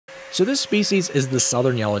So this species is the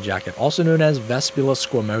southern yellowjacket, also known as Vespula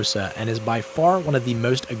squamosa, and is by far one of the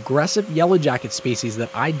most aggressive yellowjacket species that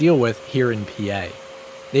I deal with here in PA.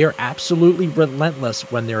 They are absolutely relentless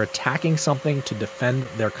when they're attacking something to defend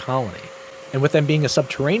their colony. And with them being a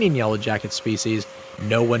subterranean yellowjacket species,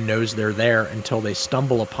 no one knows they're there until they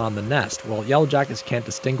stumble upon the nest. Well, yellowjackets can't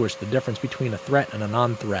distinguish the difference between a threat and a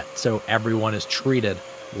non-threat, so everyone is treated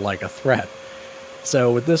like a threat.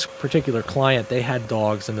 So with this particular client, they had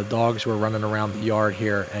dogs, and the dogs were running around the yard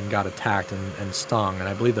here and got attacked and stung. And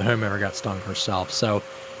I believe the homeowner got stung herself, so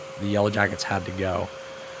the yellow jackets had to go.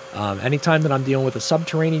 Anytime that I'm dealing with a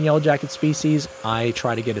subterranean yellow jacket species, I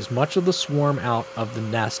try to get as much of the swarm out of the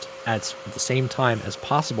nest at the same time as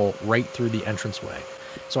possible right through the entranceway.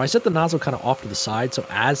 So I set the nozzle kind of off to the side, so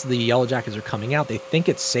as the yellow jackets are coming out, they think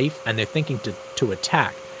it's safe and they're thinking to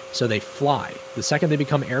attack. So they fly. The second they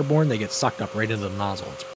become airborne, they get sucked up right into the nozzle. It's